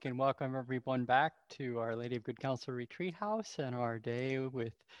and welcome everyone back to Our Lady of Good Counsel Retreat House and our day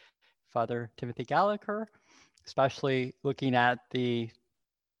with Father Timothy Gallagher, especially looking at the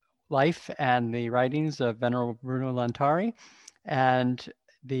life and the writings of Venerable Bruno Lantari and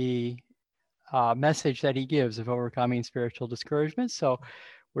the message that he gives of overcoming spiritual discouragement. So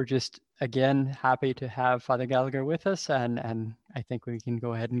we're just, again, happy to have Father Gallagher with us, and I think we can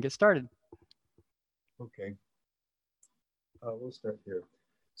go ahead and get started. Okay, we'll start here.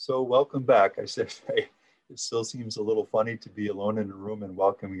 So welcome back. I said, it still seems a little funny to be alone in a room and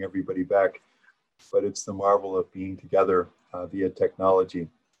welcoming everybody back, but it's the marvel of being together via technology.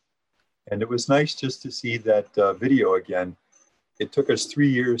 And it was nice just to see that video again. It took us 3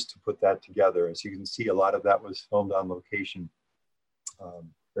 years to put that together. As you can see, a lot of that was filmed on location.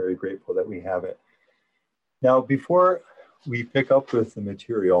 Very grateful that we have it. Now, before we pick up with the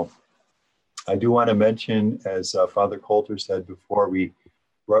material, I do want to mention, as Father Coulter said before we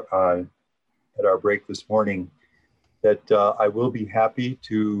had our break this morning, that I will be happy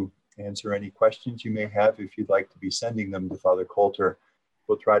to answer any questions you may have if you'd like to be sending them to Father Coulter.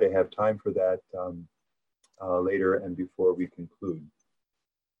 We'll try to have time for that later and before we conclude.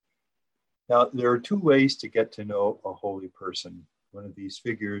 Now, there are two ways to get to know a holy person, one of these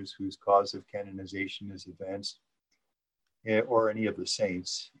figures whose cause of canonization is advanced, or any of the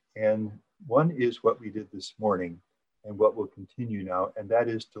saints. And one is what we did this morning and what will continue now, and that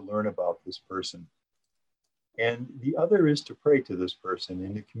is to learn about this person. And the other is to pray to this person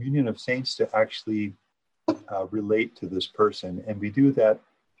in the communion of saints, to actually relate to this person. And we do that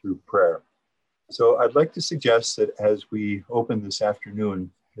through prayer. So I'd like to suggest that as we open this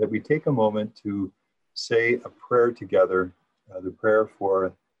afternoon, that we take a moment to say a prayer together, the prayer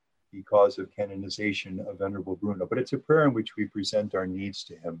for the cause of canonization of Venerable Bruno. But it's a prayer in which we present our needs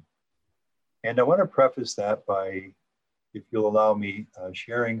to him. And I want to preface that by, if you'll allow me,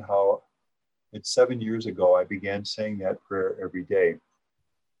 sharing how it's 7 years ago I began saying that prayer every day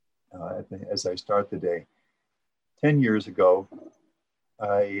as I start the day. 10 years ago,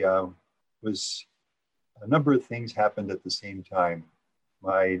 a number of things happened at the same time.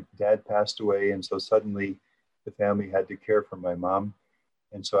 My dad passed away, and so suddenly the family had to care for my mom.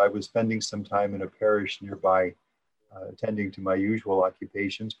 And so I was spending some time in a parish nearby, attending to my usual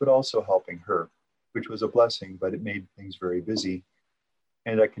occupations, but also helping her, which was a blessing, but it made things very busy.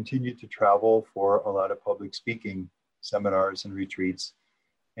 And I continued to travel for a lot of public speaking seminars and retreats,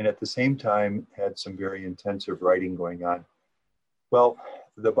 and at the same time had some very intensive writing going on. Well,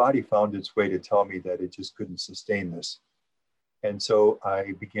 the body found its way to tell me that it just couldn't sustain this. And so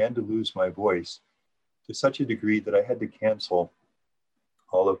I began to lose my voice to such a degree that I had to cancel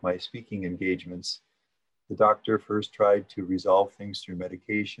all of my speaking engagements. The doctor first tried to resolve things through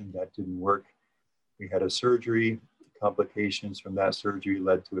medication. That didn't work. We had a surgery. Complications from that surgery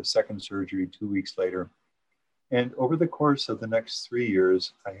led to a second surgery 2 weeks later. And over the course of the next 3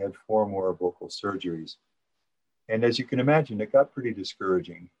 years, I had 4 more vocal surgeries. And as you can imagine, it got pretty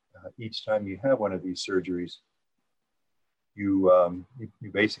discouraging. Each time you have one of these surgeries, you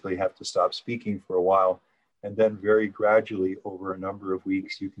basically have to stop speaking for a while. And then very gradually, over a number of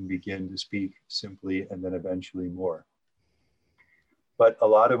weeks, you can begin to speak simply and then eventually more. But a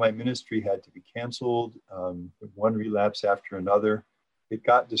lot of my ministry had to be canceled, one relapse after another. It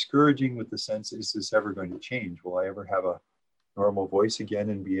got discouraging with the sense, is this ever going to change? Will I ever have a normal voice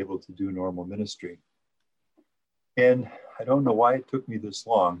again and be able to do normal ministry? And I don't know why it took me this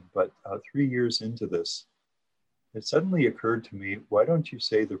long, but 3 years into this, it suddenly occurred to me, why don't you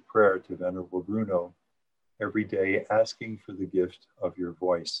say the prayer to Venerable Bruno every day, asking for the gift of your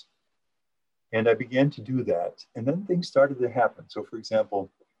voice? And I began to do that. And then things started to happen. So for example,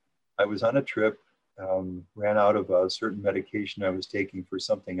 I was on a trip, ran out of a certain medication I was taking for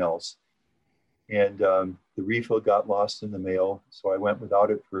something else. And the refill got lost in the mail. So I went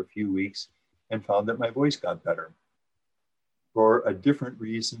without it for a few weeks and found that my voice got better. For a different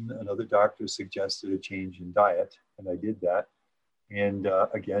reason, another doctor suggested a change in diet, and I did that. And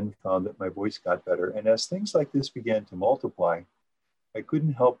again, found that my voice got better. And as things like this began to multiply, I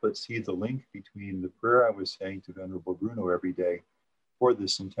couldn't help but see the link between the prayer I was saying to Venerable Bruno every day for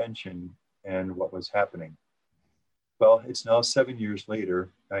this intention and what was happening. Well, it's now 7 years later.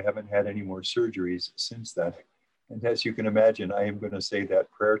 I haven't had any more surgeries since then. And as you can imagine, I am going to say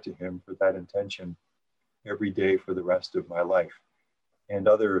that prayer to him for that intention every day for the rest of my life. And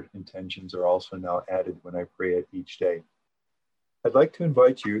other intentions are also now added when I pray it each day. I'd like to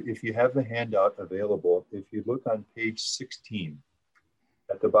invite you, if you have the handout available, if you look on page 16,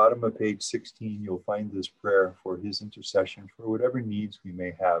 at the bottom of page 16, you'll find this prayer for his intercession for whatever needs we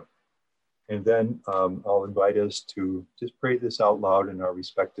may have. And then I'll invite us to just pray this out loud in our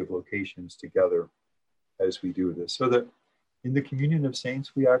respective locations together as we do this, so that in the communion of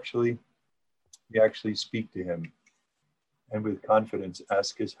saints, we actually speak to him and with confidence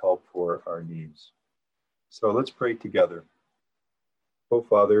ask his help for our needs. So let's pray together. O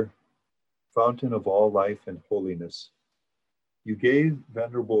Father, fountain of all life and holiness, you gave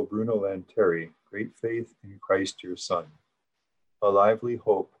Venerable Bruno Lanteri great faith in Christ your Son, a lively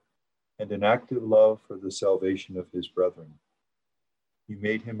hope, and an active love for the salvation of his brethren. You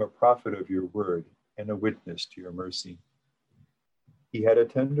made him a prophet of your word and a witness to your mercy. He had a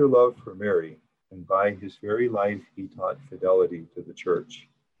tender love for Mary, and by his very life he taught fidelity to the Church.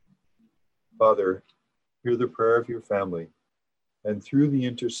 Father, hear the prayer of your family, and through the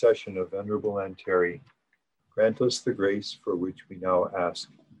intercession of Venerable Lanteri, grant us the grace for which we now ask.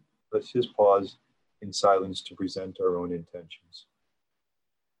 Let's just pause in silence to present our own intentions.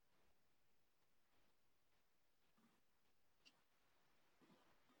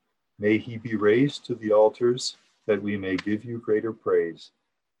 May he be raised to the altars that we may give you greater praise.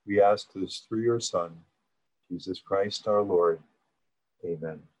 We ask this through your Son, Jesus Christ our Lord.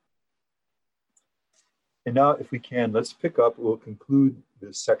 Amen. And now, if we can, let's pick up, we'll conclude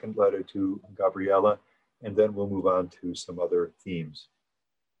this second letter to Gabriela, and then we'll move on to some other themes.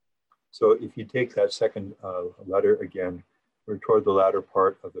 So if you take that second letter again, we're toward the latter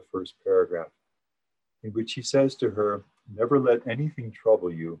part of the first paragraph, in which he says to her, never let anything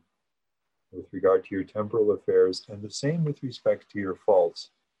trouble you with regard to your temporal affairs, and the same with respect to your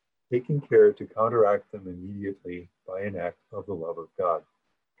faults, taking care to counteract them immediately by an act of the love of God.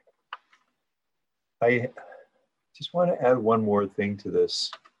 I just want to add one more thing to this.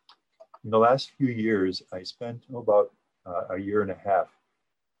 In the last few years, I spent about a year and a half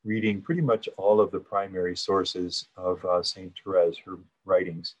reading pretty much all of the primary sources of Saint Therese, her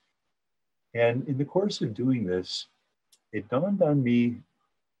writings. And in the course of doing this, it dawned on me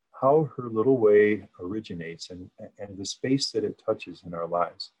how her little way originates and the space that it touches in our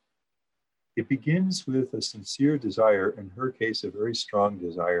lives. It begins with a sincere desire, in her case, a very strong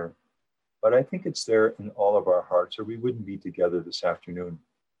desire, but I think it's there in all of our hearts, or we wouldn't be together this afternoon,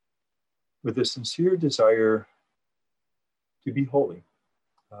 with a sincere desire to be holy,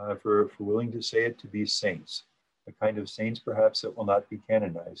 if we're willing to say it, to be saints, a kind of saints perhaps that will not be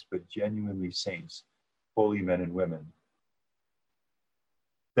canonized, but genuinely saints, holy men and women.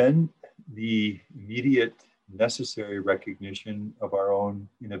 Then the immediate necessary recognition of our own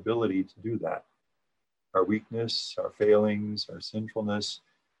inability to do that. Our weakness, our failings, our sinfulness,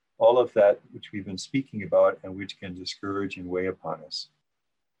 all of that which we've been speaking about and which can discourage and weigh upon us.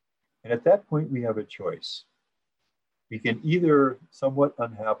 And at that point, we have a choice. We can either somewhat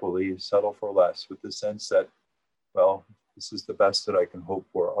unhappily settle for less with the sense that, well, this is the best that I can hope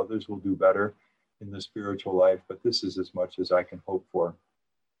for. Others will do better in the spiritual life, but this is as much as I can hope for.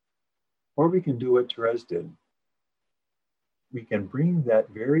 Or we can do what Therese did. We can bring that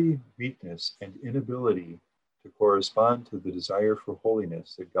very weakness and inability to correspond to the desire for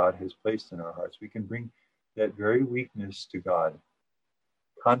holiness that God has placed in our hearts. We can bring that very weakness to God,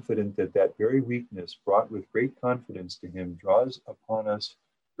 confident that that very weakness, brought with great confidence to him, draws upon us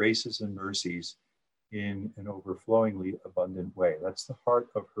graces and mercies in an overflowingly abundant way. That's the heart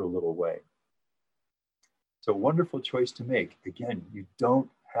of her little way. It's a wonderful choice to make. Again, you don't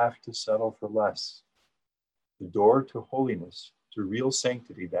have to settle for less. The door to holiness, to real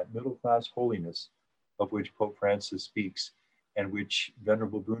sanctity, that middle-class holiness of which Pope Francis speaks and which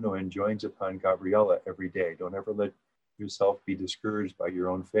Venerable Bruno enjoins upon Gabriela every day. Don't ever let yourself be discouraged by your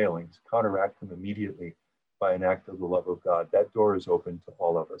own failings. Counteract them immediately by an act of the love of God. That door is open to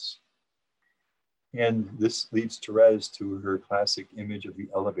all of us. And this leads Therese to her classic image of the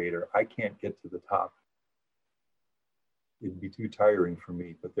elevator. I can't get to the top. It'd be too tiring for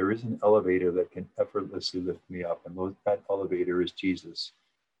me, but there is an elevator that can effortlessly lift me up, and that elevator is Jesus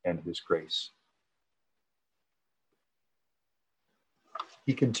and his grace.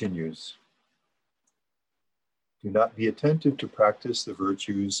 He continues, do not be attentive to practice the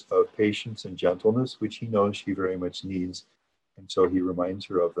virtues of patience and gentleness, which he knows she very much needs, and so he reminds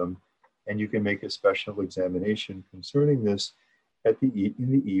her of them. And you can make a special examination concerning this in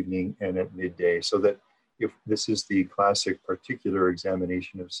the evening and at midday, so that if this is the classic particular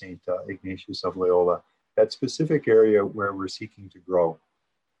examination of St. Ignatius of Loyola, that specific area where we're seeking to grow.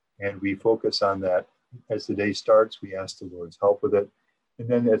 And we focus on that. As the day starts, we ask the Lord's help with it. And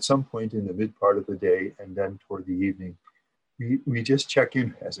then at some point in the mid part of the day and then toward the evening, we just check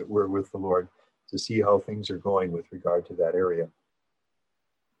in, as it were, with the Lord to see how things are going with regard to that area,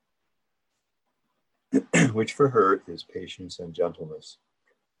 which for her is patience and gentleness.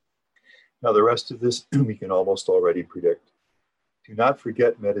 Now, the rest of this we can almost already predict. Do not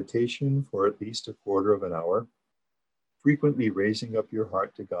forget meditation for at least a quarter of an hour, frequently raising up your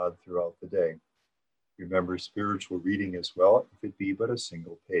heart to God throughout the day. Remember spiritual reading as well, if it be but a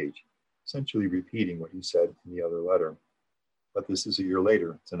single page, essentially repeating what he said in the other letter. But this is a year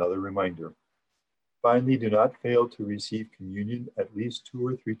later. It's another reminder. Finally, do not fail to receive communion at least 2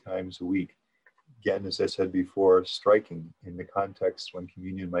 or 3 times a week. Again, as I said before, striking in the context when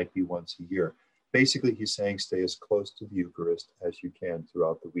communion might be once a year. Basically, he's saying stay as close to the Eucharist as you can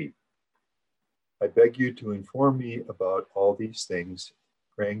throughout the week. I beg you to inform me about all these things,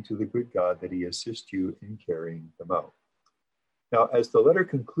 praying to the good God that he assist you in carrying them out. Now, as the letter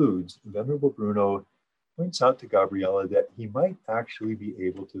concludes, Venerable Bruno points out to Gabriella that he might actually be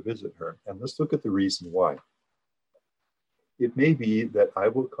able to visit her. And let's look at the reason why. It may be that I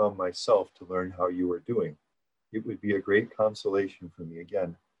will come myself to learn how you are doing. It would be a great consolation for me,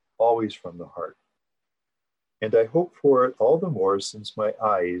 again, always from the heart. And I hope for it all the more since my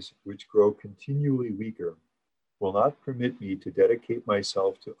eyes, which grow continually weaker, will not permit me to dedicate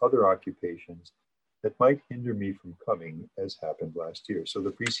myself to other occupations that might hinder me from coming, as happened last year. So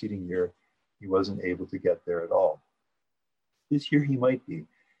the preceding year, he wasn't able to get there at all. This year he might be.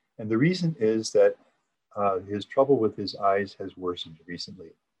 And the reason is that his trouble with his eyes has worsened recently.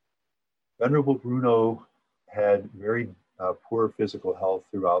 Venerable Bruno had very poor physical health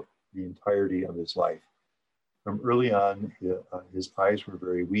throughout the entirety of his life. From early on, his eyes were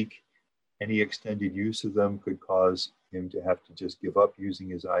very weak. Any extended use of them could cause him to have to just give up using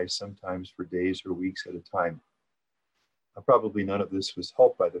his eyes, sometimes for days or weeks at a time. Probably none of this was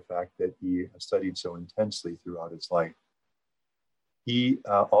helped by the fact that he studied so intensely throughout his life. He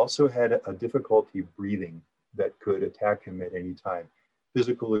also had a difficulty breathing that could attack him at any time.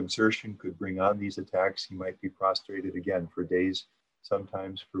 Physical exertion could bring on these attacks. He might be prostrated again for days,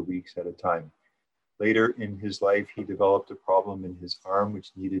 sometimes for weeks at a time. Later in his life, he developed a problem in his arm,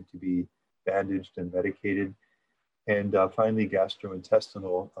 which needed to be bandaged and medicated, and finally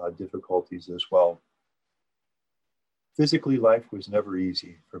gastrointestinal difficulties as well. Physically, life was never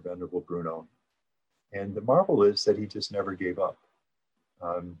easy for Venerable Bruno. And the marvel is that he just never gave up.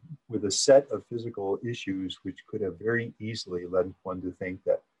 With a set of physical issues, which could have very easily led one to think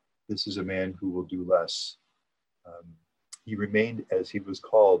that this is a man who will do less. He remained, as he was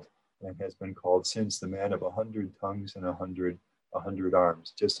called, and has been called since, the man of 100 tongues and 100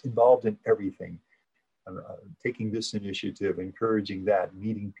 arms, just involved in everything, taking this initiative, encouraging that,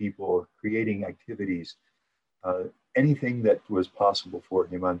 meeting people, creating activities, anything that was possible for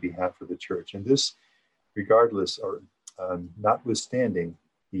him on behalf of the church. And this, regardless or notwithstanding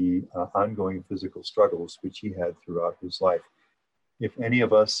the ongoing physical struggles which he had throughout his life. If any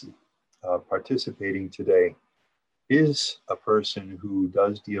of us participating today is a person who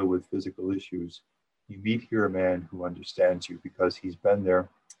does deal with physical issues, you meet here a man who understands you because he's been there,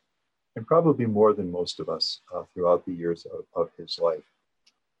 and probably more than most of us throughout the years of his life.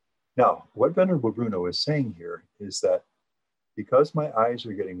 Now, what Venerable Bruno is saying here is that because my eyes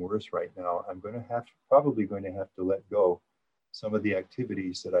are getting worse right now, I'm probably going to have to let go some of the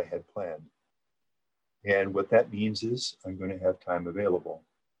activities that I had planned. And what that means is I'm going to have time available.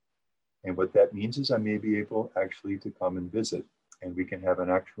 And what that means is I may be able actually to come and visit, and we can have an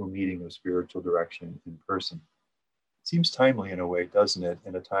actual meeting of spiritual direction in person. It seems timely in a way, doesn't it?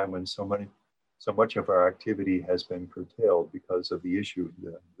 In a time when so much of our activity has been curtailed because of the issue,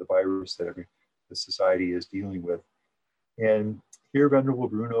 the virus that the society is dealing with. And here Venerable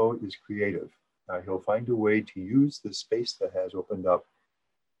Bruno is creative. He'll find a way to use the space that has opened up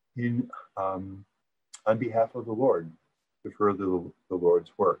on behalf of the Lord to further the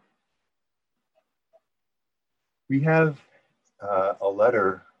Lord's work. We have a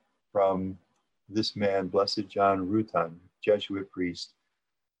letter from this man, Blessed John Rutan, Jesuit priest,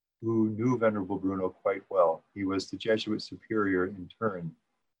 who knew Venerable Bruno quite well. He was the Jesuit superior in turn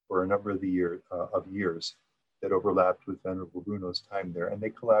for a number of years that overlapped with Venerable Bruno's time there, and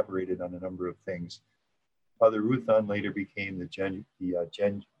they collaborated on a number of things. Father Rutan later became the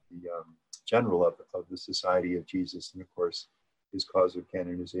general of the Society of Jesus, and of course, his cause of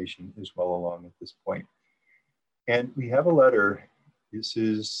canonization is well along at this point. And we have a letter, this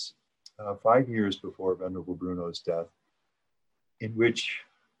is 5 years before Venerable Bruno's death, in which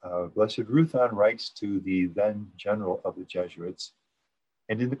Blessed Rutan writes to the then general of the Jesuits,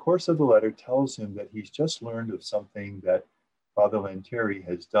 and in the course of the letter tells him that he's just learned of something that Father Lanteri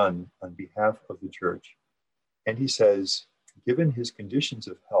has done on behalf of the church. And he says, given his conditions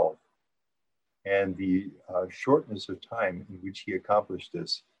of health and the shortness of time in which he accomplished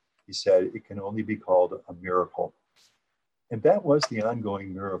this, he said, it can only be called a miracle. And that was the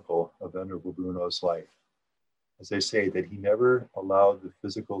ongoing miracle of Venerable Bruno's life. As I say, that he never allowed the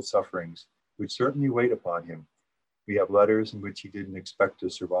physical sufferings, which certainly weighed upon him. We have letters in which he didn't expect to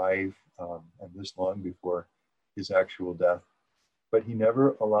survive, and this long before his actual death. But he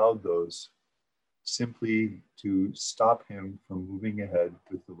never allowed those simply to stop him from moving ahead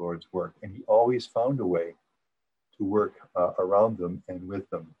with the Lord's work. And he always found a way to work around them and with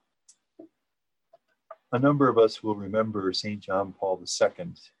them. A number of us will remember St. John Paul II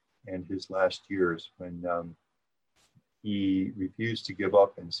and his last years when he refused to give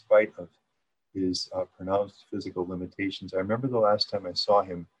up in spite of his pronounced physical limitations. I remember the last time I saw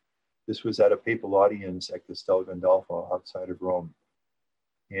him, this was at a papal audience at Castel Gandolfo outside of Rome.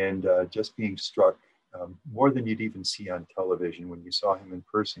 And just being struck more than you'd even see on television. When you saw him in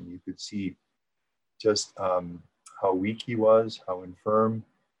person, you could see just how weak he was, how infirm,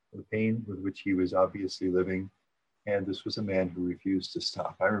 the pain with which he was obviously living. And this was a man who refused to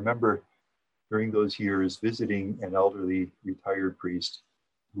stop. I remember during those years visiting an elderly retired priest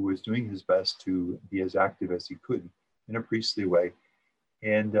who was doing his best to be as active as he could in a priestly way.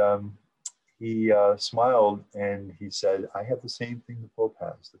 And he smiled and he said, I have the same thing the Pope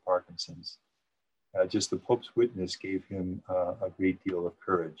has, the Parkinson's. Just the Pope's witness gave him a great deal of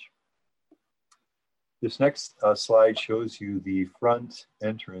courage. This next slide shows you the front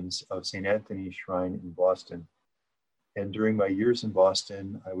entrance of St. Anthony's Shrine in Boston. And during my years in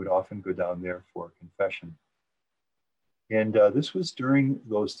Boston, I would often go down there for confession. And this was during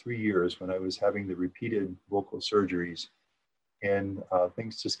those 3 years when I was having the repeated vocal surgeries. And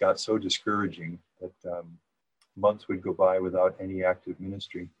things just got so discouraging that months would go by without any active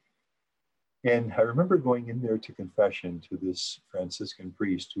ministry. And I remember going in there to confession to this Franciscan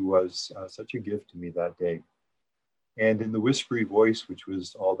priest who was such a gift to me that day. And in the whispery voice, which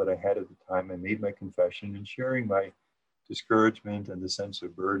was all that I had at the time, I made my confession and sharing my discouragement and the sense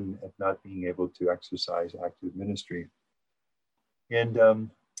of burden at not being able to exercise active ministry.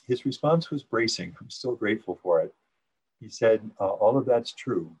 And his response was bracing. I'm still grateful for it. He said, all of that's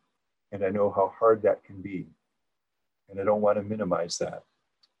true, and I know how hard that can be, and I don't want to minimize that.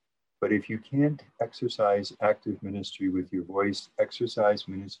 But if you can't exercise active ministry with your voice, exercise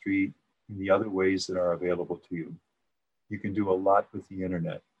ministry in the other ways that are available to you. You can do a lot with the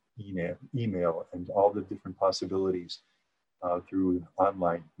internet, email, and all the different possibilities through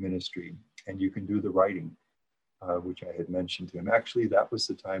online ministry. And you can do the writing, which I had mentioned to him. Actually, that was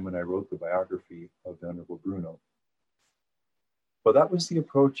the time when I wrote the biography of Venerable Bruno. Well, that was the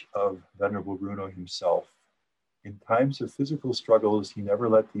approach of Venerable Bruno himself. In times of physical struggles, he never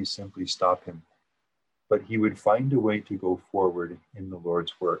let these simply stop him, but he would find a way to go forward in the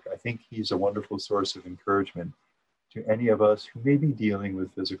Lord's work. I think he's a wonderful source of encouragement to any of us who may be dealing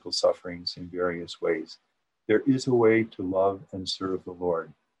with physical sufferings in various ways. There is a way to love and serve the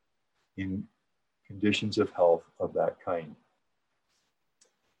Lord in conditions of health of that kind.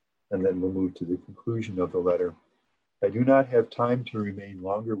 And then we'll move to the conclusion of the letter. I do not have time to remain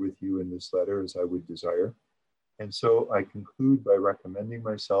longer with you in this letter as I would desire. And so I conclude by recommending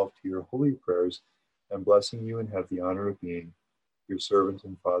myself to your holy prayers and blessing you and have the honor of being your servant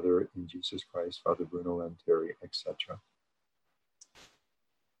and father in Jesus Christ, Father Bruno Lanteri, etc.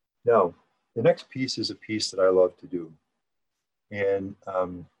 Now, the next piece is a piece that I love to do. And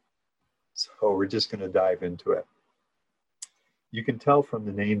so we're just going to dive into it. You can tell from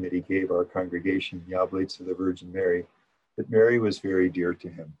the name that he gave our congregation, the Oblates of the Virgin Mary, that Mary was very dear to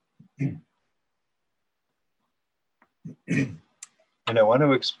him. And I want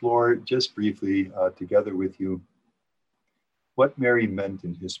to explore just briefly together with you what Mary meant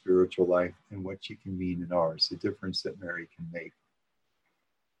in his spiritual life and what she can mean in ours, the difference that Mary can make.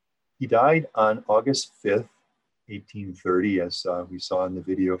 He died on August 5th, 1830, as we saw in the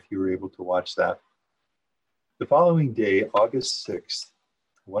video, if you were able to watch that. The following day, August 6th,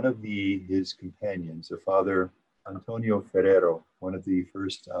 one of his companions, Father Antonio Ferrero, one of the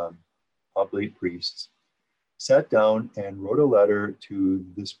first oblate priests, sat down and wrote a letter to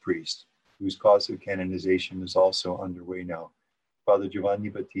this priest, whose cause of canonization is also underway now, Father Giovanni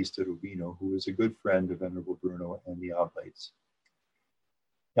Battista Rubino, who was a good friend of Venerable Bruno and the Oblates.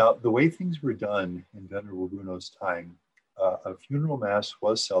 Now, the way things were done in Venerable Bruno's time, a funeral mass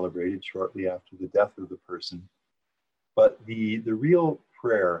was celebrated shortly after the death of the person, but the real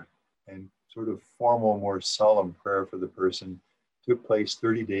prayer and sort of formal, more solemn prayer for the person took place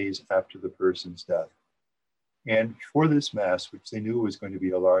 30 days after the person's death. And for this mass, which they knew was going to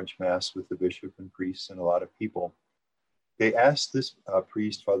be a large mass with the bishop and priests and a lot of people, they asked this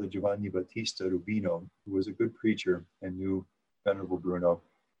priest, Father Giovanni Battista Rubino, who was a good preacher and knew Venerable Bruno,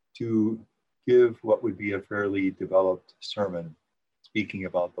 to give what would be a fairly developed sermon speaking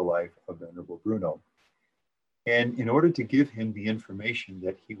about the life of Venerable Bruno. And in order to give him the information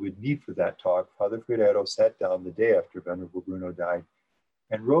that he would need for that talk, Father Ferrero sat down the day after Venerable Bruno died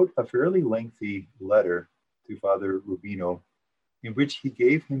and wrote a fairly lengthy letter to Father Rubino in which he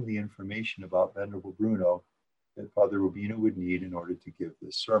gave him the information about Venerable Bruno that Father Rubino would need in order to give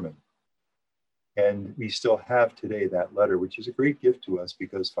this sermon. And we still have today that letter, which is a great gift to us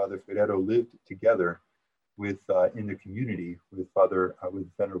because Father Ferrero lived together with in the community with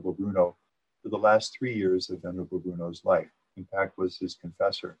Venerable Bruno for the last 3 years of Venerable Bruno's life. In fact, was his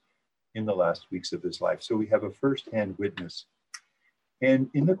confessor in the last weeks of his life. So we have a firsthand witness. And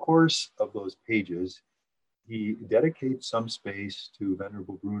in the course of those pages, he dedicates some space to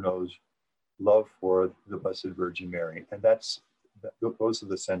Venerable Bruno's love for the Blessed Virgin Mary. And those are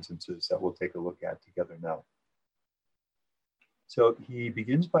the sentences that we'll take a look at together now. So he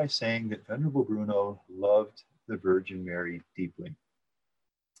begins by saying that Venerable Bruno loved the Virgin Mary deeply.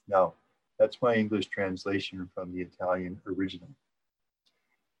 Now, that's my English translation from the Italian original.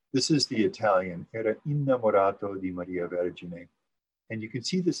 This is the Italian, era innamorato di Maria Vergine. And you can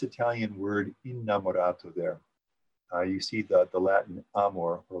see this Italian word innamorato there. You see the Latin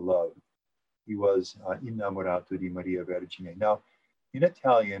amor, or love. He was innamorato di Maria Vergine. Now, in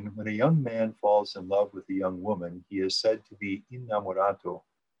Italian, when a young man falls in love with a young woman, he is said to be innamorato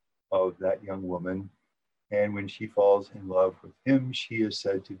of that young woman. And when she falls in love with him, she is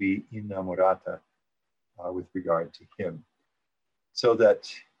said to be innamorata with regard to him. So that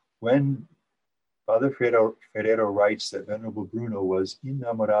when Father Ferrero writes that Venerable Bruno was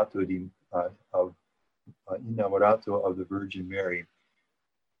innamorato of the Virgin Mary,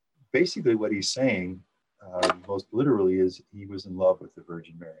 basically what he's saying, most literally, is he was in love with the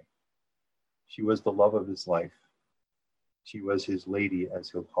Virgin Mary. She was the love of his life. She was his lady, as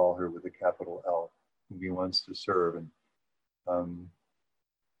he'll call her with a capital L, whom he wants to serve. And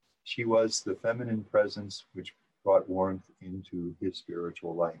she was the feminine presence which brought warmth into his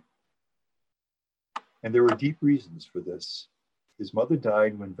spiritual life. And there were deep reasons for this. His mother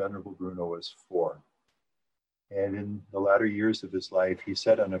died when Venerable Bruno was 4. And in the latter years of his life, he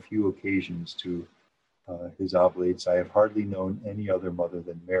said on a few occasions to his oblates, "I have hardly known any other mother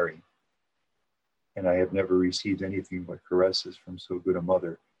than Mary, and I have never received anything but caresses from so good a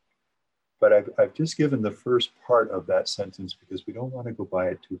mother." But I've just given the first part of that sentence because we don't want to go by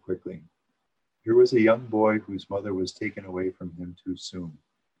it too quickly. Here was a young boy whose mother was taken away from him too soon.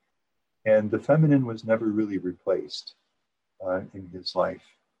 And the feminine was never really replaced in his life.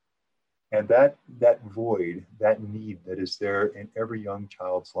 And that void, that need that is there in every young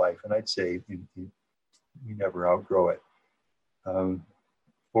child's life, and I'd say we never outgrow it,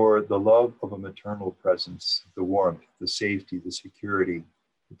 for the love of a maternal presence, the warmth, the safety, the security,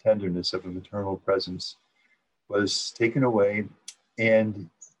 the tenderness of a maternal presence was taken away, and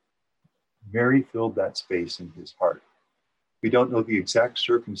Mary filled that space in his heart. We don't know the exact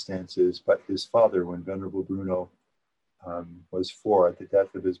circumstances, but his father, when Venerable Bruno was 4 at the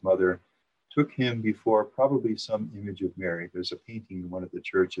death of his mother, took him before probably some image of Mary. There's a painting in one of the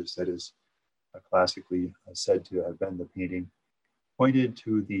churches that is classically said to have been the painting, pointed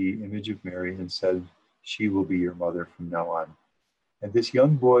to the image of Mary and said, "She will be your mother from now on." And this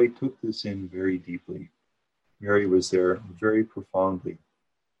young boy took this in very deeply. Mary was there very profoundly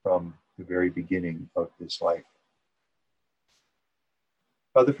from the very beginning of his life.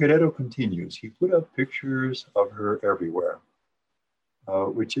 Father Ferrero continues, he put up pictures of her everywhere,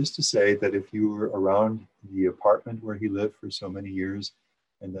 which is to say that if you were around the apartment where he lived for so many years,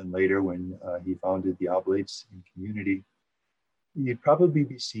 and then later when he founded the Oblates in community, you'd probably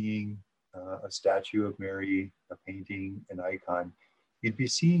be seeing a statue of Mary, a painting, an icon. You'd be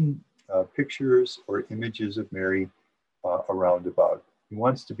seeing pictures or images of Mary around about. He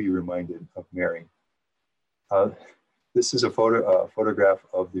wants to be reminded of Mary. This is a photograph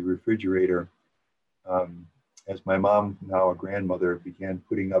of the refrigerator as my mom, now a grandmother, began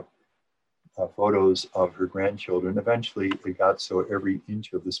putting up photos of her grandchildren. Eventually, it got so every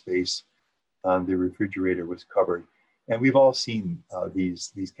inch of the space on the refrigerator was covered. And we've all seen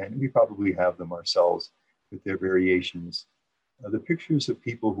these we probably have them ourselves with their variations. The pictures of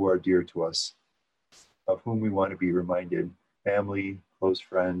people who are dear to us, of whom we want to be reminded, family, close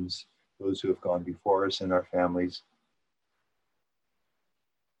friends, those who have gone before us in our families.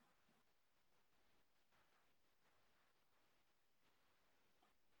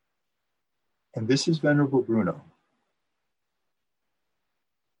 And this is Venerable Bruno.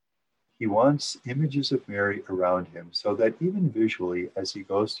 He wants images of Mary around him so that even visually, as he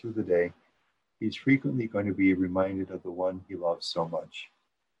goes through the day, he's frequently going to be reminded of the one he loves so much.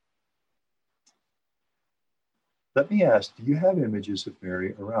 Let me ask, do you have images of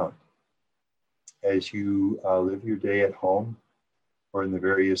Mary around? As you live your day at home or in the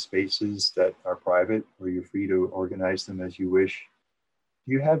various spaces that are private, where you're free to organize them as you wish,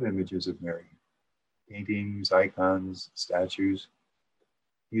 do you have images of Mary? Paintings, icons, statues?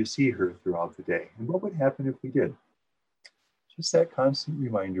 Do you see her throughout the day? And what would happen if we did? Just that constant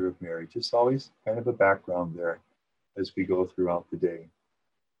reminder of Mary, just always kind of a background there as we go throughout the day.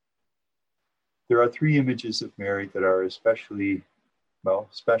 There are three images of Mary that are especially, well,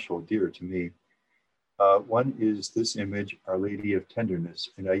 special, dear to me. One is this image, Our Lady of Tenderness,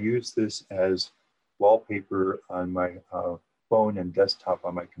 and I use this as wallpaper on my phone and desktop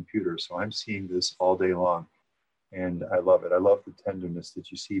on my computer. So I'm seeing this all day long, and I love it. I love the tenderness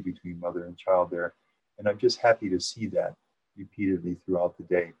that you see between mother and child there, and I'm just happy to see that repeatedly throughout the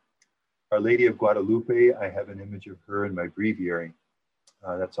day. Our Lady of Guadalupe, I have an image of her in my breviary.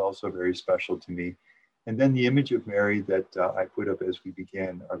 That's also very special to me. And then the image of Mary that I put up as we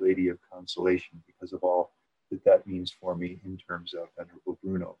began, Our Lady of Consolation, because of all that that means for me in terms of Venerable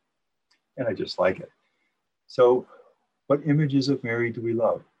Bruno. And I just like it. So what images of Mary do we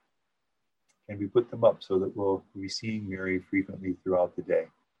love? Can we put them up so that we'll be seeing Mary frequently throughout the day?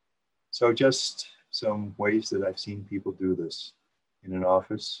 So just some ways that I've seen people do this: in an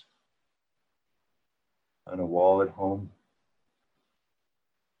office, on a wall at home,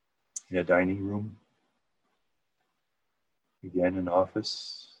 in a dining room, again an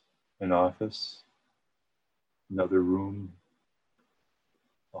office, another room,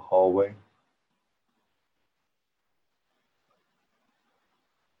 a hallway.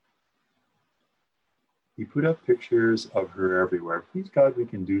 He put up pictures of her everywhere. Please God, we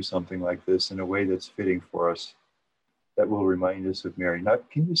can do something like this in a way that's fitting for us, that will remind us of Mary. Now,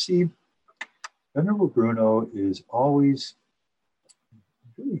 can you see, Venerable Bruno is always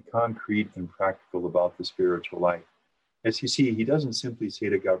really concrete and practical about the spiritual life. As you see, he doesn't simply say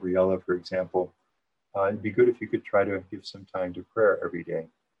to Gabriella, for example, it'd be good if you could try to give some time to prayer every day.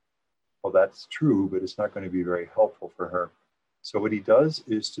 Well, that's true, but it's not going to be very helpful for her. So what he does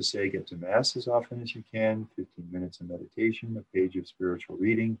is to say, get to Mass as often as you can, 15 minutes of meditation, a page of spiritual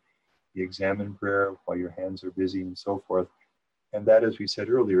reading, the examine prayer while your hands are busy, and so forth. And that, as we said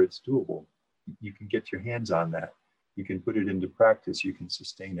earlier, it's doable. You can get your hands on that. You can put it into practice. You can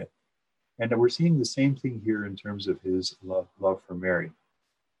sustain it. And we're seeing the same thing here in terms of his love for Mary.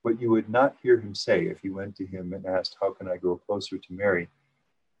 What you would not hear him say if you went to him and asked, how can I grow closer to Mary?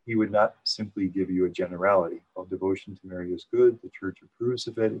 He would not simply give you a generality. Well, devotion to Mary is good. The church approves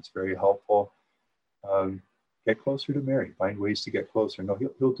of it. It's very helpful. Get closer to Mary. Find ways to get closer. No,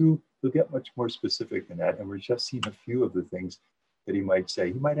 he'll get much more specific than that. And we're just seeing a few of the things that he might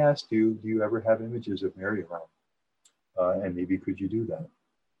say. He might ask you, do you ever have images of Mary around? And maybe could you do that?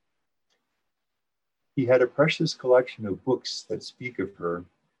 He had a precious collection of books that speak of her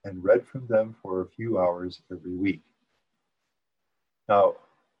and read from them for a few hours every week. Now,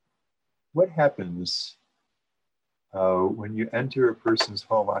 what happens when you enter a person's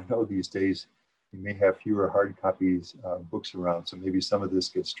home? I know these days you may have fewer hard copies books around, so maybe some of this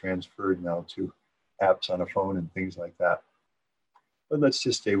gets transferred now to apps on a phone and things like that. But let's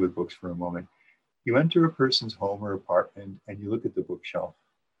just stay with books for a moment. You enter a person's home or apartment and you look at the bookshelf.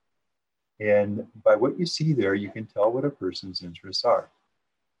 And by what you see there, you can tell what a person's interests are.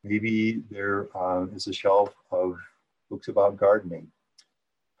 Maybe there is a shelf of books about gardening,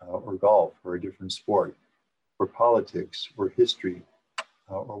 or golf, or a different sport, or politics, or history,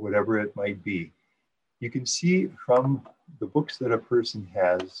 or whatever it might be. You can see from the books that a person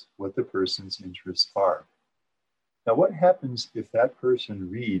has what the person's interests are. Now, what happens if that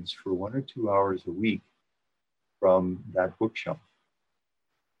person reads for 1 or 2 hours a week from that bookshelf?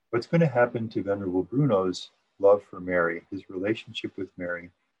 What's going to happen to Venerable Bruno's love for Mary, his relationship with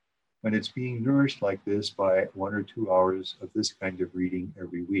Mary, when it's being nourished like this by 1 or 2 hours of this kind of reading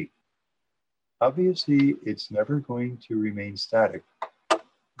every week? Obviously, it's never going to remain static.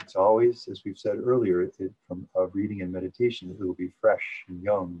 It's always, as we've said earlier, from reading and meditation, it will be fresh and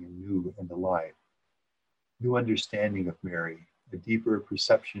young and new and alive. New understanding of Mary, a deeper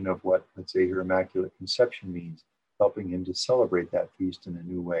perception of what, let's say, her Immaculate Conception means, helping him to celebrate that feast in a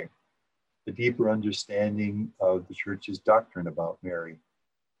new way. A deeper understanding of the Church's doctrine about Mary,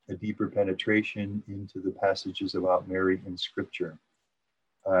 a deeper penetration into the passages about Mary in Scripture,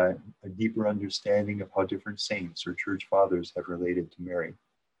 a deeper understanding of how different saints or church fathers have related to Mary,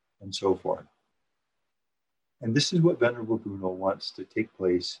 and so forth. And this is what Venerable Bruno wants to take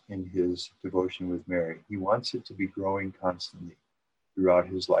place in his devotion with Mary. He wants it to be growing constantly throughout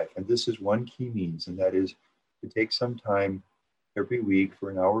his life. And this is one key means, and that is to take some time every week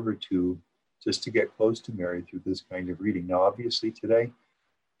for an hour or two just to get close to Mary through this kind of reading. Now, obviously today,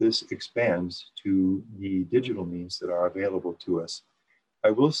 this expands to the digital means that are available to us.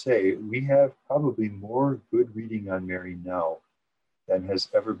 I will say we have probably more good reading on Mary now than has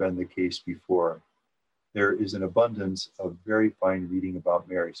ever been the case before. There is an abundance of very fine reading about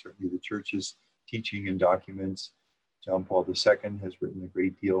Mary. Certainly the church's teaching and documents. John Paul II has written a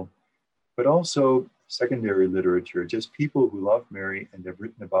great deal, but also secondary literature, just people who love Mary and have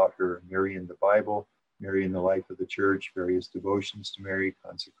written about her, Mary in the Bible, Mary in the life of the church, various devotions to Mary,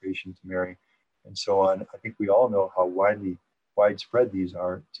 consecration to Mary, and so on. I think we all know how widespread these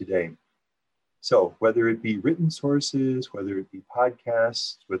are today. So whether it be written sources, whether it be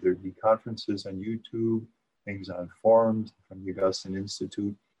podcasts, whether it be conferences on YouTube, things on forums from the Augustine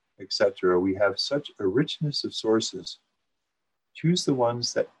Institute, etc., we have such a richness of sources. Choose the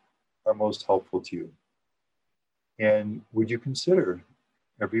ones that are most helpful to you. And would you consider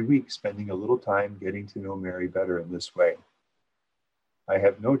every week spending a little time getting to know Mary better in this way? I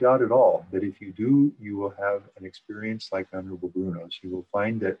have no doubt at all that if you do, you will have an experience like Venerable Bruno's. You will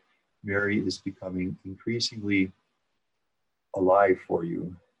find that Mary is becoming increasingly alive for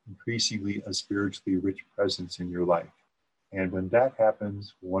you, increasingly a spiritually rich presence in your life. And when that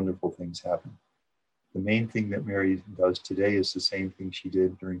happens, wonderful things happen. The main thing that Mary does today is the same thing she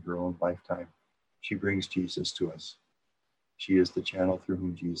did during her own lifetime. She brings Jesus to us. She is the channel through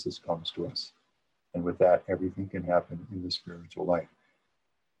whom Jesus comes to us. And with that, everything can happen in the spiritual life.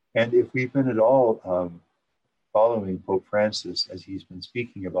 And if we've been at all following Pope Francis as he's been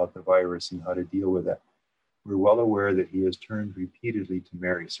speaking about the virus and how to deal with it, we're well aware that he has turned repeatedly to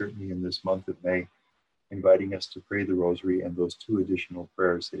Mary, certainly in this month of May, inviting us to pray the rosary and those 2 additional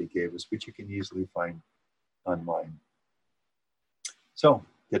prayers that he gave us, which you can easily find online. So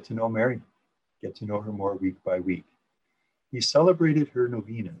get to know Mary, get to know her more week by week. He celebrated her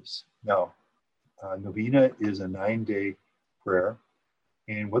novenas. Now, novena is a 9-day prayer.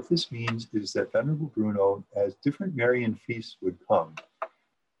 And what this means is that Venerable Bruno, as different Marian feasts would come,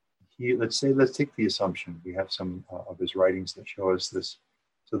 let's take the assumption. We have some of his writings that show us this.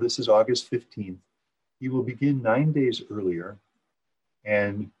 So this is August 15th. He will begin 9 days earlier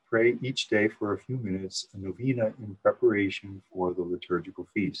and pray each day for a few minutes a novena in preparation for the liturgical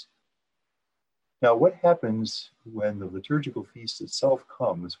feast. Now, what happens when the liturgical feast itself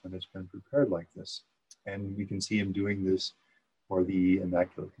comes when it's been prepared like this? And we can see him doing this for the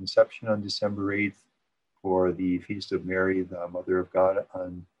Immaculate Conception on December 8th, for the Feast of Mary, the Mother of God,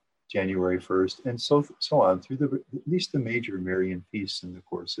 on January 1st, and so on through at least the major Marian feasts in the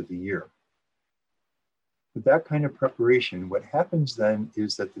course of the year. With that kind of preparation, what happens then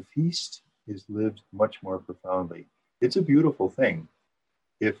is that the feast is lived much more profoundly. It's a beautiful thing.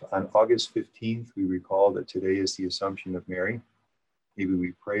 If on August 15th we recall that today is the Assumption of Mary, maybe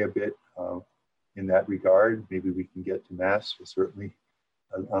we pray a bit in that regard. Maybe we can get to Mass, certainly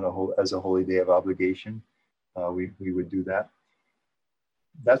as a holy day of obligation. We would do that.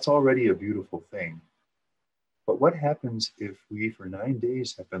 That's already a beautiful thing. But what happens if we, for 9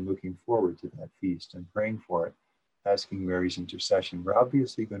 days, have been looking forward to that feast and praying for it, asking Mary's intercession? We're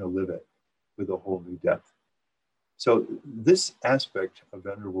obviously going to live it with a whole new depth. So this aspect of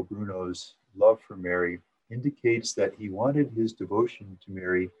Venerable Bruno's love for Mary indicates that he wanted his devotion to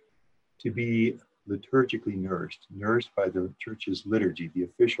Mary to be liturgically nourished by the church's liturgy, the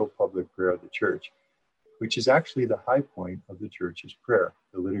official public prayer of the church, which is actually the high point of the church's prayer,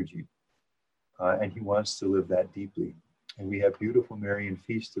 the liturgy. And he wants to live that deeply. And we have beautiful Marian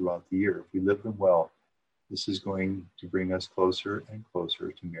feasts throughout the year. If we live them well, this is going to bring us closer and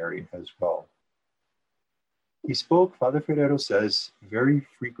closer to Mary as well. He spoke, Father Ferrero says, very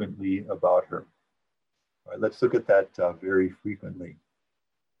frequently about her. All right, let's look at that very frequently.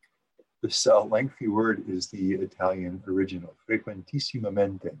 This lengthy word is the Italian original,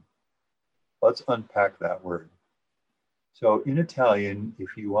 frequentissimamente. Let's unpack that word. So in Italian,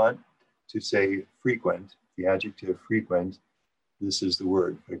 if you want to say frequent, the adjective frequent, this is the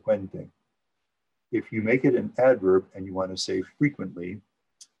word, frequente. If you make it an adverb and you want to say frequently,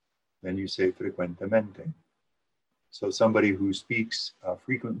 then you say frequentemente. So somebody who speaks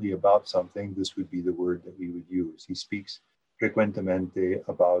frequently about something, this would be the word that we would use. He speaks frequentemente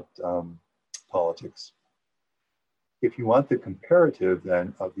about politics. If you want the comparative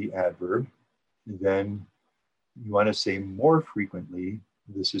then of the adverb, then you want to say more frequently.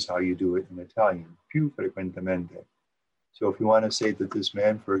 This is how you do it in Italian, più frequentemente. So if you want to say that this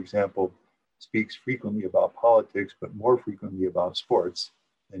man, for example, speaks frequently about politics, but more frequently about sports,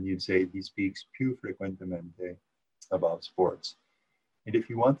 then you'd say he speaks più frequentemente about sports. And if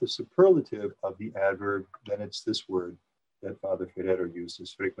you want the superlative of the adverb, then it's this word, that Father Ferrero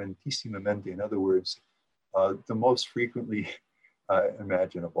uses, frequentissimamente, in other words, the most frequently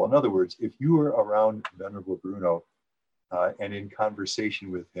imaginable. In other words, if you were around Venerable Bruno and in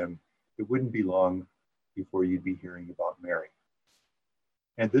conversation with him, it wouldn't be long before you'd be hearing about Mary.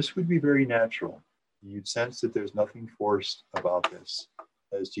 And this would be very natural. You'd sense that there's nothing forced about this.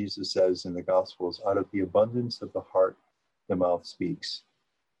 As Jesus says in the Gospels, out of the abundance of the heart, the mouth speaks.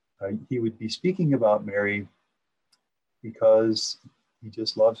 He would be speaking about Mary because he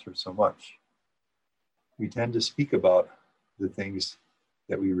just loves her so much. We tend to speak about the things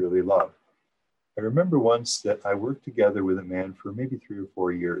that we really love. I remember once that I worked together with a man for maybe 3 or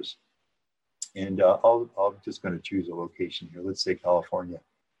 4 years. And I'm just going to choose a location here. Let's say California.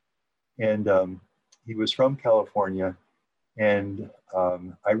 And he was from California. And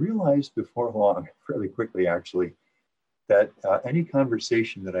I realized before long, fairly quickly actually, that any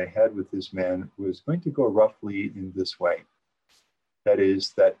conversation that I had with this man was going to go roughly in this way. That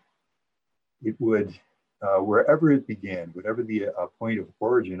is, that it would, wherever it began, whatever the point of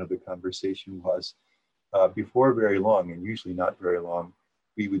origin of the conversation was, before very long, and usually not very long,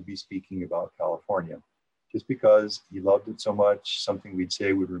 we would be speaking about California. Just because he loved it so much, something we'd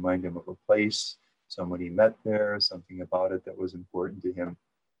say would remind him of a place, someone he met there, something about it that was important to him.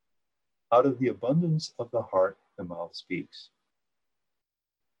 Out of the abundance of the heart, the mouth speaks.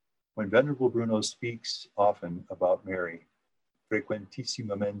 When Venerable Bruno speaks often about Mary,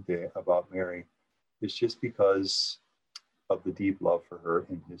 frequentissimamente about Mary, it's just because of the deep love for her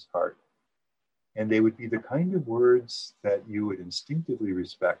in his heart. And they would be the kind of words that you would instinctively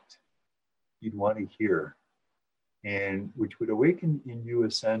respect, you'd want to hear, and which would awaken in you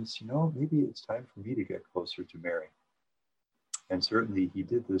a sense, maybe it's time for me to get closer to Mary. And certainly he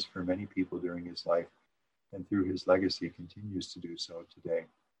did this for many people during his life, and through his legacy continues to do so today.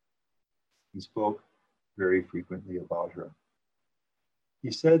 He spoke very frequently about her.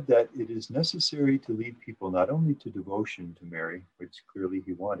 He said that it is necessary to lead people not only to devotion to Mary, which clearly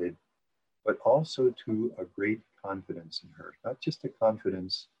he wanted, but also to a great confidence in her. Not just a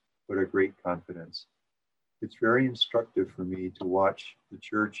confidence, but a great confidence. It's very instructive for me to watch the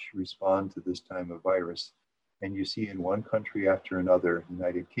church respond to this time of virus. And you see in one country after another,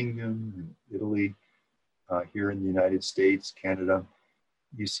 United Kingdom, Italy, here in the United States, Canada,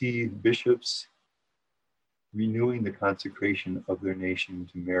 you see bishops renewing the consecration of their nation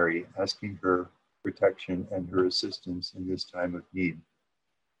to Mary, asking her protection and her assistance in this time of need.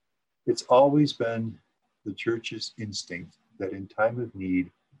 It's always been the church's instinct that in time of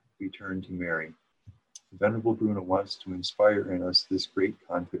need, we turn to Mary. Venerable Bruno wants to inspire in us this great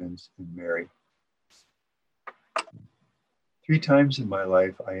confidence in Mary. 3 times in my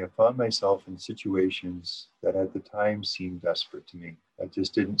life, I have found myself in situations that at the time seemed desperate to me. I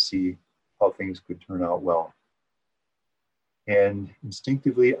just didn't see how things could turn out well. And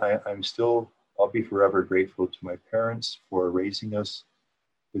instinctively, I'll be forever grateful to my parents for raising us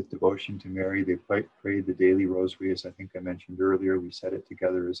with devotion to Mary. They prayed the daily rosary, as I think I mentioned earlier. We said it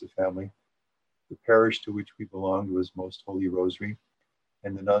together as a family. The parish to which we belonged was Most Holy Rosary,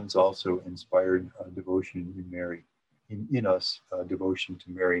 and the nuns also inspired devotion in Mary, in us, devotion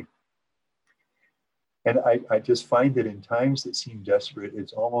to Mary. And I just find that in times that seem desperate,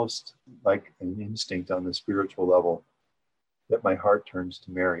 it's almost like an instinct on the spiritual level that my heart turns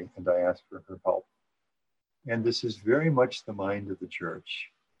to Mary and I ask for her help. And this is very much the mind of the church.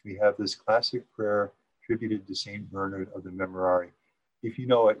 We have this classic prayer attributed to Saint Bernard of the Memorare. If you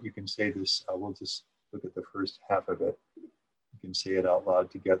know it, you can say this. We'll just look at the first half of it. You can say it out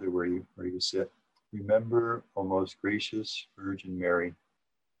loud together where you sit. Remember, O most gracious Virgin Mary,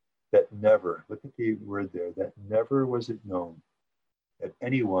 that never, look at the word there, that never was it known that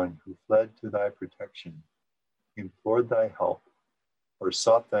anyone who fled to thy protection, implored thy help, or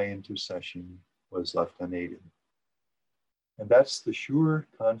sought thy intercession was left unaided. And that's the sure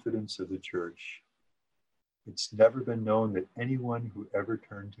confidence of the church. It's never been known that anyone who ever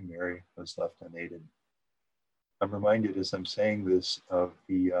turned to Mary was left unaided. I'm reminded as I'm saying this of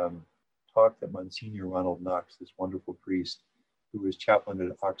the talk that Monsignor Ronald Knox, this wonderful priest who was chaplain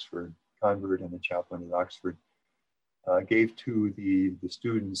at Oxford, convert and a chaplain at Oxford, gave to the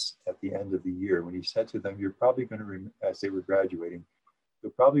students at the end of the year when he said to them, you're probably going to, as they were graduating,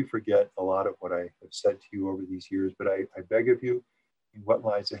 you'll probably forget a lot of what I have said to you over these years, but I beg of you, in what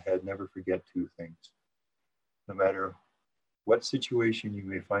lies ahead, never forget 2 things. No matter what situation you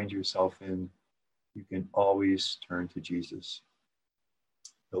may find yourself in, you can always turn to Jesus.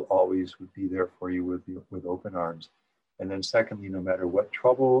 He'll always be there for you with open arms. And then secondly, no matter what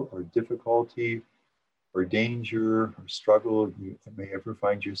trouble or difficulty or danger or struggle you may ever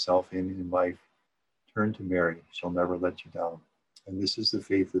find yourself in life, Turn to Mary, she'll never let you down. And this is the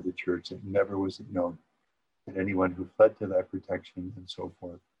faith of the church, that never was it known that anyone who fled to thy protection and so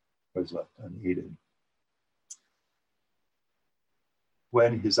forth was left unaided.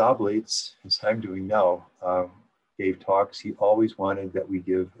 When his oblates, as I'm doing now, gave talks, he always wanted that we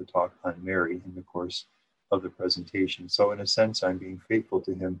give a talk on Mary in the course of the presentation. So in a sense, I'm being faithful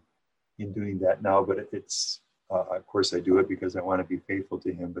to him in doing that now, but it's, of course I do it because I want to be faithful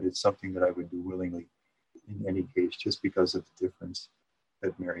to him, but it's something that I would do willingly in any case, just because of the difference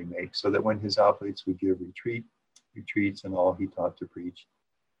that Mary makes. So that when his oblates would give retreats and all he taught to preach,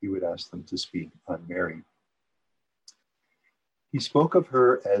 he would ask them to speak on Mary. He spoke of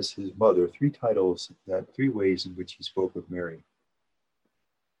her as his mother, three ways in which he spoke of Mary.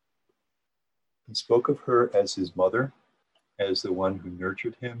 He spoke of her as his mother, as the one who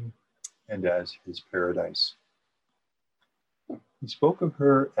nurtured him, and as his paradise. He spoke of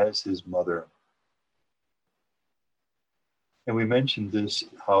her as his mother. And we mentioned this,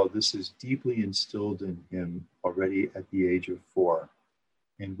 how this is deeply instilled in him already at the age of 4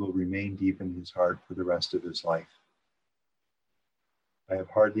 and will remain deep in his heart for the rest of his life. I have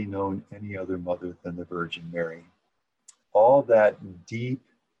hardly known any other mother than the Virgin Mary. All that deep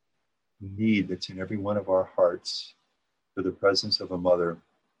need that's in every one of our hearts for the presence of a mother,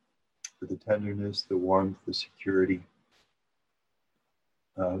 for the tenderness, the warmth, the security,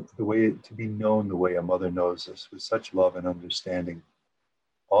 the way to be known the way a mother knows us with such love and understanding.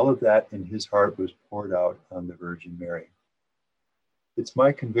 All of that in his heart was poured out on the Virgin Mary. It's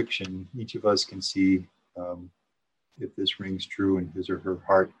my conviction, each of us can see if this rings true in his or her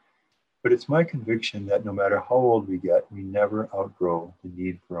heart, but it's my conviction that no matter how old we get, we never outgrow the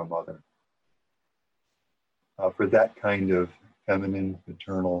need for a mother. For that kind of feminine,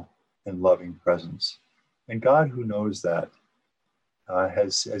 maternal, and loving presence. And God, who knows that,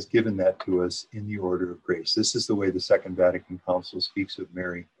 has given that to us in the order of grace. This is the way the Second Vatican Council speaks of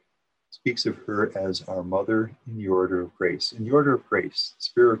Mary, speaks of her as our mother in the order of grace. In the order of grace,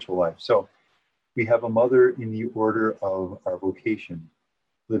 spiritual life. So we have a mother in the order of our vocation,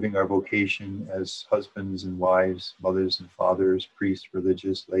 living our vocation as husbands and wives, mothers and fathers, priests,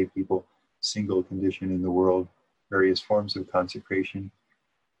 religious, lay people, single condition in the world, various forms of consecration.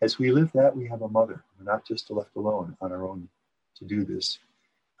 As we live that, we have a mother. We're not just left alone on our own to do this.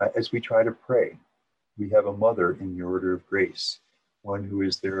 As we try to pray, we have a mother in the order of grace, one who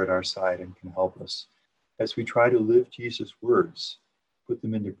is there at our side and can help us. As we try to live Jesus' words, put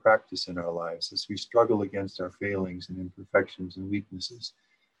them into practice in our lives, as we struggle against our failings and imperfections and weaknesses.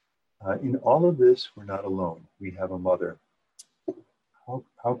 In all of this, we're not alone. We have a mother.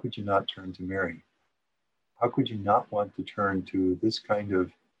 How could you not turn to Mary? How could you not want to turn to this kind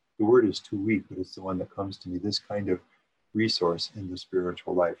of, the word is too weak, but it's the one that comes to me, this kind of resource in the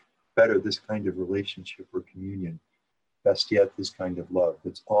spiritual life. Better, this kind of relationship or communion. Best yet, this kind of love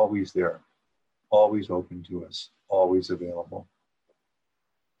that's always there, always open to us, always available.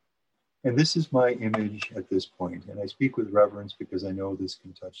 And this is my image at this point, and I speak with reverence because I know this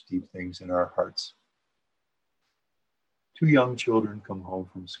can touch deep things in our hearts. 2 young children come home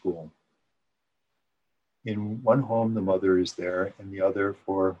from school. In one home, the mother is there, and the other,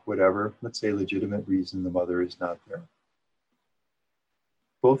 for whatever, let's say legitimate reason, the mother is not there.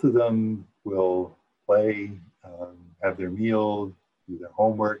 Both of them will play, have their meal, do their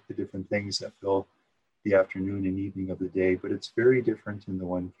homework, the different things that fill the afternoon and evening of the day, but it's very different in the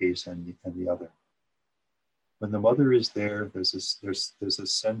one case and the other. When the mother is there, there's a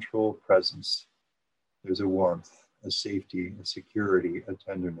central presence. There's a warmth, a safety, a security, a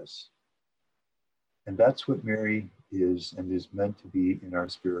tenderness. And that's what Mary is and is meant to be in our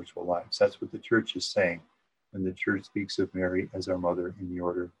spiritual lives. That's what the church is saying when the church speaks of Mary as our mother in the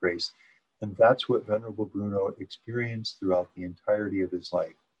order of grace. And that's what Venerable Bruno experienced throughout the entirety of his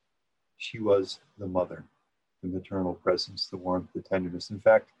life. She was the mother, the maternal presence, the warmth, the tenderness. In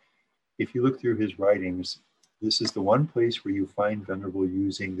fact, if you look through his writings, this is the one place where you find Venerable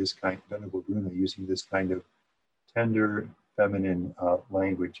Bruno using this kind of tender, feminine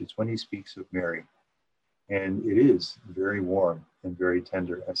language. It's when he speaks of Mary. And it is very warm and very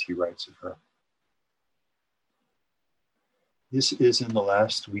tender as he writes of her. This is in the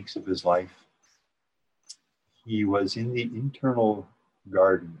last weeks of his life. He was in the internal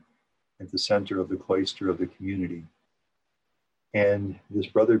garden at the center of the cloister of the community. And this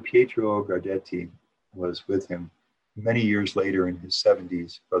brother Pietro Guardetti was with him. Many years later, in his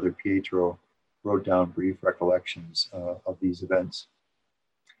 70s, Brother Pietro wrote down brief recollections of these events.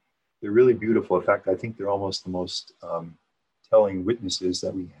 They're really beautiful. In fact, I think they're almost the most telling witnesses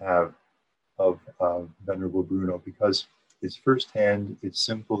that we have of Venerable Bruno, because it's firsthand, it's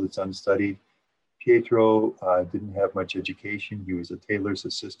simple, it's unstudied. Pietro didn't have much education. He was a tailor's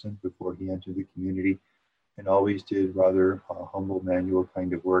assistant before he entered the community and always did rather humble manual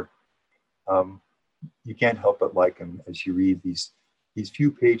kind of work. You can't help but like him as you read these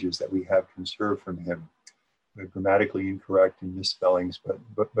few pages that we have conserved from him. They're grammatically incorrect and misspellings,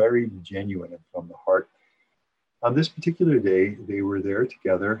 but very genuine and from the heart. On this particular day, they were there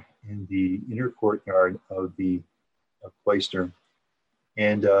together in the inner courtyard of the cloister.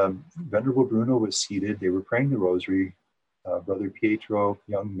 And Venerable Bruno was seated. They were praying the rosary. Brother Pietro,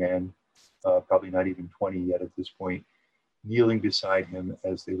 young man, probably not even 20 yet at this point, kneeling beside him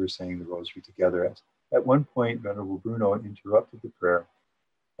as they were saying the rosary together. At one point, Venerable Bruno interrupted the prayer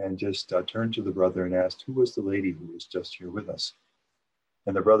and just turned to the brother and asked, who was the lady who was just here with us?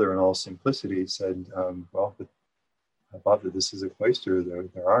 And the brother, in all simplicity, said, well, Father, this is a cloister.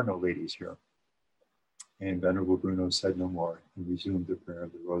 There are no ladies here. And Venerable Bruno said no more and resumed the prayer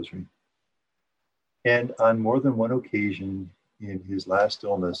of the rosary. And on more than one occasion in his last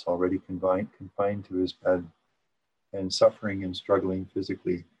illness, already confined to his bed and suffering and struggling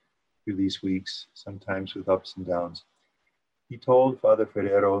physically through these weeks, sometimes with ups and downs, he told Father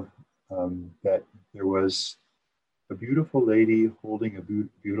Ferrero that there was a beautiful lady holding a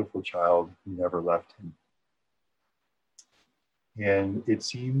beautiful child who never left him. And it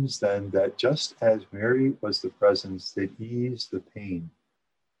seems then that just as Mary was the presence that eased the pain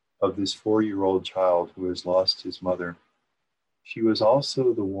of this 4-year-old child who has lost his mother, she was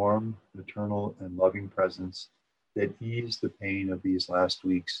also the warm, maternal, and loving presence that eased the pain of these last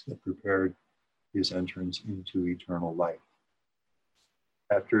weeks that prepared his entrance into eternal life.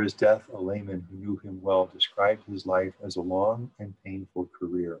 After his death, a layman who knew him well described his life as a long and painful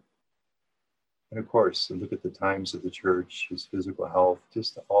career. And of course, look at the times of the church, his physical health,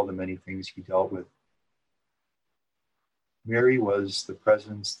 just all the many things he dealt with. Mary was the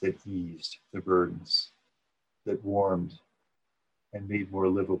presence that eased the burdens, that warmed and made more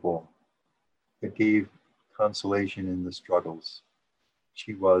livable, that gave consolation in the struggles.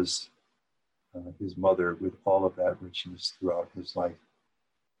 She was his mother with all of that richness throughout his life.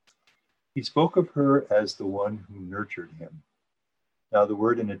 He spoke of her as the one who nurtured him. Now, the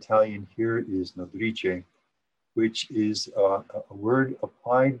word in Italian here is nodrice, which is a word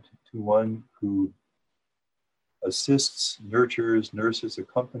applied to one who assists, nurtures, nurses,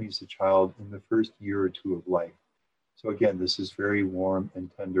 accompanies a child in the first year or two of life. So again, this is very warm and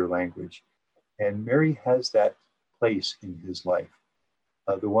tender language. And Mary has that place in his life,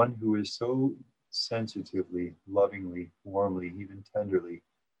 the one who is so sensitively, lovingly, warmly, even tenderly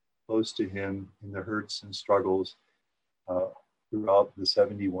close to him in the hurts and struggles throughout the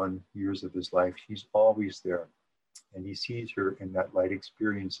 71 years of his life. She's always there. And he sees her in that light,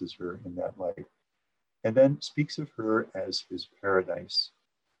 experiences her in that light, and then speaks of her as his paradise.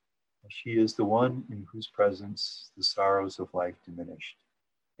 She is the one in whose presence the sorrows of life diminished,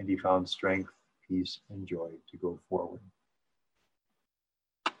 and he found strength, peace, and joy to go forward.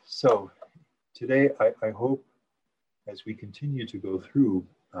 So today, I hope as we continue to go through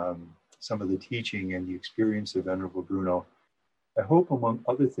some of the teaching and the experience of Venerable Bruno, I hope, among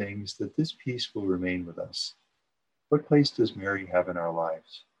other things, that this peace will remain with us. What place does Mary have in our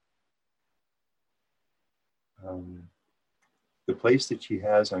lives? The place that she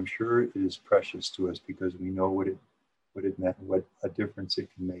has, I'm sure, is precious to us because we know what it meant, what a difference it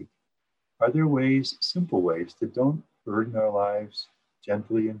can make. Are there ways, simple ways, that don't burden our lives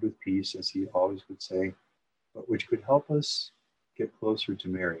gently and with peace, as he always would say, but which could help us get closer to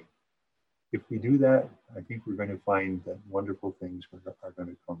Mary? If we do that, I think we're going to find that wonderful things are going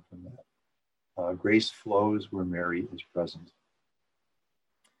to come from that. Grace flows where Mary is present.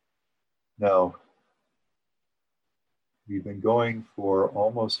 Now, we've been going for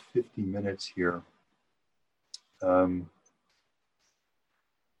almost 50 minutes here. I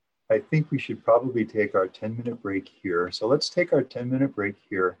think we should probably take our 10-minute break here. So let's take our 10-minute break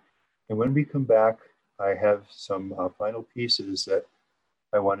here. And when we come back, I have some final pieces that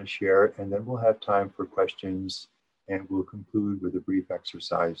I want to share, and then we'll have time for questions, and we'll conclude with a brief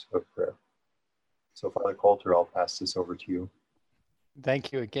exercise of prayer. So Father Coulter, I'll pass this over to you.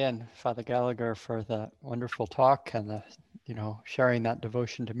 Thank you again, Father Gallagher, for the wonderful talk and the, sharing that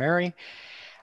devotion to Mary.